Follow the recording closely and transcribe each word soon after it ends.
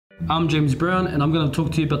I'm James Brown and I'm going to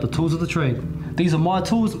talk to you about the tools of the trade. These are my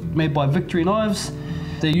tools made by Butchery knives.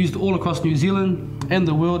 They're used all across New Zealand and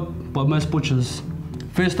the world by most butchers.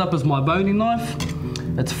 First up is my boning knife.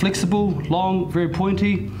 It's flexible, long, very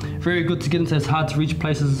pointy, very good to get into those hard to reach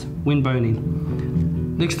places when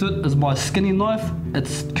boning. Next to it is my skinning knife.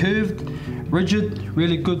 It's curved, rigid,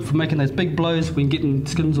 really good for making those big blows when getting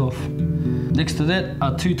skins off. Next to that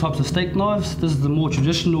are two types of steak knives. This is the more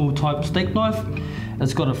traditional type steak knife.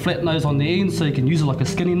 It's got a flat nose on the end so you can use it like a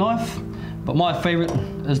skinning knife. But my favourite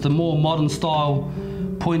is the more modern style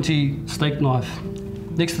pointy steak knife.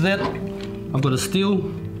 Next to that I've got a steel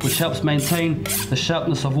which helps maintain the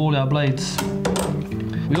sharpness of all our blades.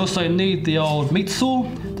 We also need the old meat saw.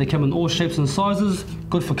 They come in all shapes and sizes,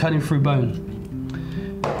 good for cutting through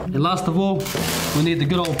bone. And last of all, we need the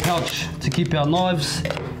good old pouch to keep our knives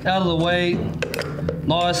out of the way,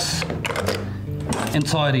 nice and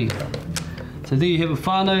tidy. So there you have it,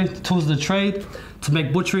 whānau, the tools of the trade to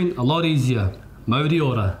make butchering a lot easier.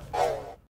 Aotearoa.